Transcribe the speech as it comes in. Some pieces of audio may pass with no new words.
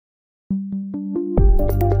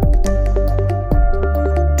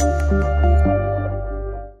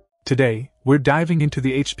Today, we're diving into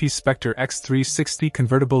the HP Spectre x360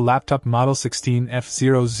 Convertible Laptop Model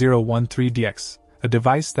 16F0013DX, a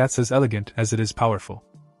device that's as elegant as it is powerful.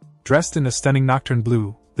 Dressed in a stunning Nocturne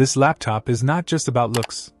blue, this laptop is not just about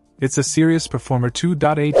looks. It's a serious performer.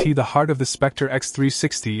 2.AT. The heart of the Spectre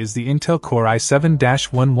x360 is the Intel Core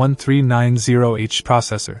i7-11390H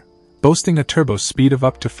processor, boasting a turbo speed of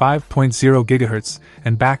up to 5.0 GHz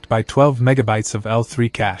and backed by 12 MB of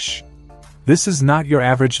L3 cache. This is not your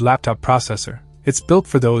average laptop processor. It's built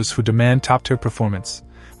for those who demand top-tier performance,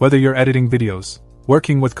 whether you're editing videos,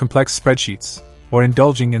 working with complex spreadsheets, or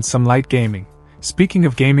indulging in some light gaming. Speaking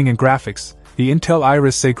of gaming and graphics, the Intel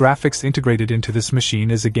Iris Xe graphics integrated into this machine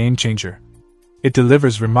is a game-changer. It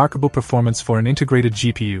delivers remarkable performance for an integrated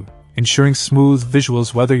GPU, ensuring smooth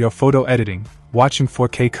visuals whether you're photo editing, watching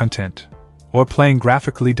 4K content, or playing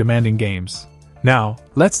graphically demanding games. Now,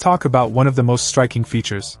 let's talk about one of the most striking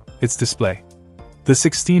features: its display. The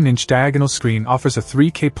 16-inch diagonal screen offers a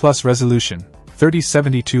 3K plus resolution,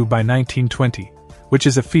 3072 by 1920, which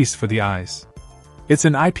is a feast for the eyes. It's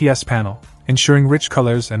an IPS panel, ensuring rich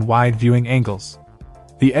colors and wide viewing angles.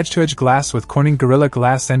 The edge-to-edge glass with Corning Gorilla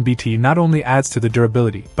Glass NBT not only adds to the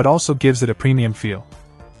durability but also gives it a premium feel.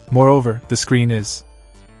 Moreover, the screen is.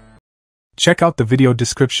 Check out the video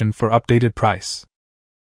description for updated price.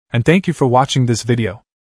 And thank you for watching this video.